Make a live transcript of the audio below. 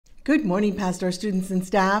Good morning, Pastor students and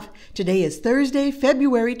staff. Today is Thursday,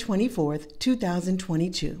 February 24th,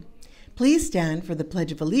 2022. Please stand for the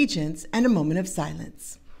Pledge of Allegiance and a moment of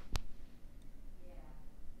silence.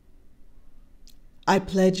 I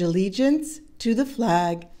pledge allegiance to the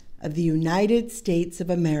flag of the United States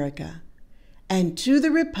of America and to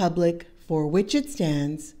the republic for which it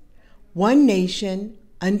stands, one nation,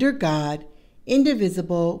 under God,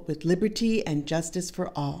 indivisible, with liberty and justice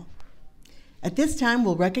for all. At this time,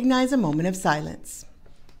 we'll recognize a moment of silence.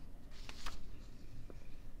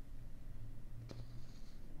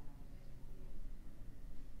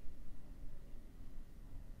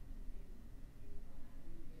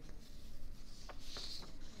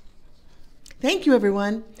 Thank you,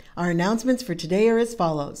 everyone. Our announcements for today are as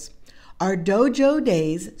follows. Our Dojo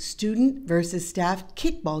Days student versus staff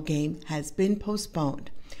kickball game has been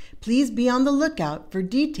postponed. Please be on the lookout for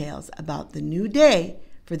details about the new day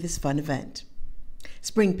for this fun event.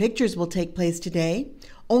 Spring Pictures will take place today.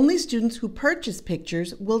 Only students who purchase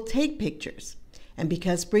pictures will take pictures. And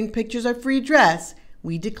because Spring Pictures are free dress,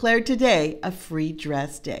 we declared today a free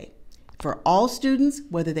dress day for all students,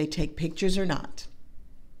 whether they take pictures or not.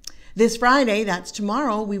 This Friday, that's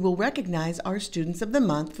tomorrow, we will recognize our Students of the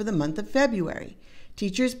Month for the month of February.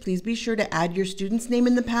 Teachers, please be sure to add your student's name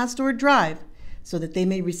in the Pastor Drive so that they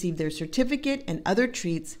may receive their certificate and other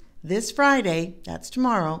treats this Friday, that's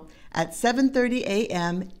tomorrow, at 7:30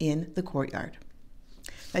 a.m. in the courtyard.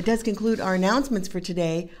 That does conclude our announcements for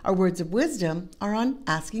today. Our words of wisdom are on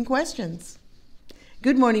asking questions.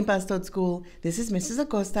 Good morning, Pastor School. This is Mrs.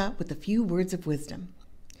 Acosta with a few words of wisdom.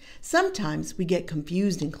 Sometimes we get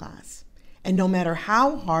confused in class, and no matter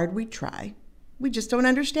how hard we try, we just don't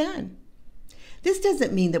understand. This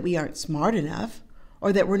doesn't mean that we aren't smart enough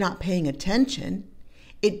or that we're not paying attention.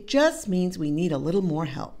 It just means we need a little more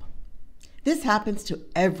help. This happens to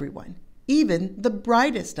everyone, even the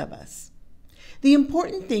brightest of us. The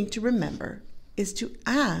important thing to remember is to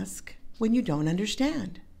ask when you don't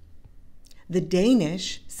understand. The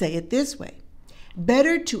Danish say it this way: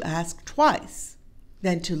 better to ask twice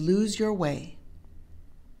than to lose your way.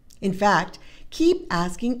 In fact, keep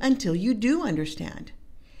asking until you do understand.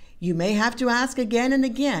 You may have to ask again and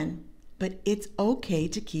again, but it's okay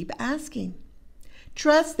to keep asking.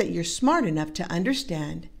 Trust that you're smart enough to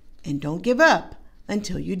understand and don't give up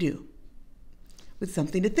until you do. With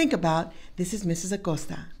something to think about, this is Mrs.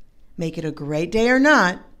 Acosta. Make it a great day or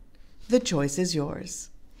not, the choice is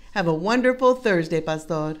yours. Have a wonderful Thursday,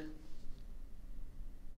 Pastor.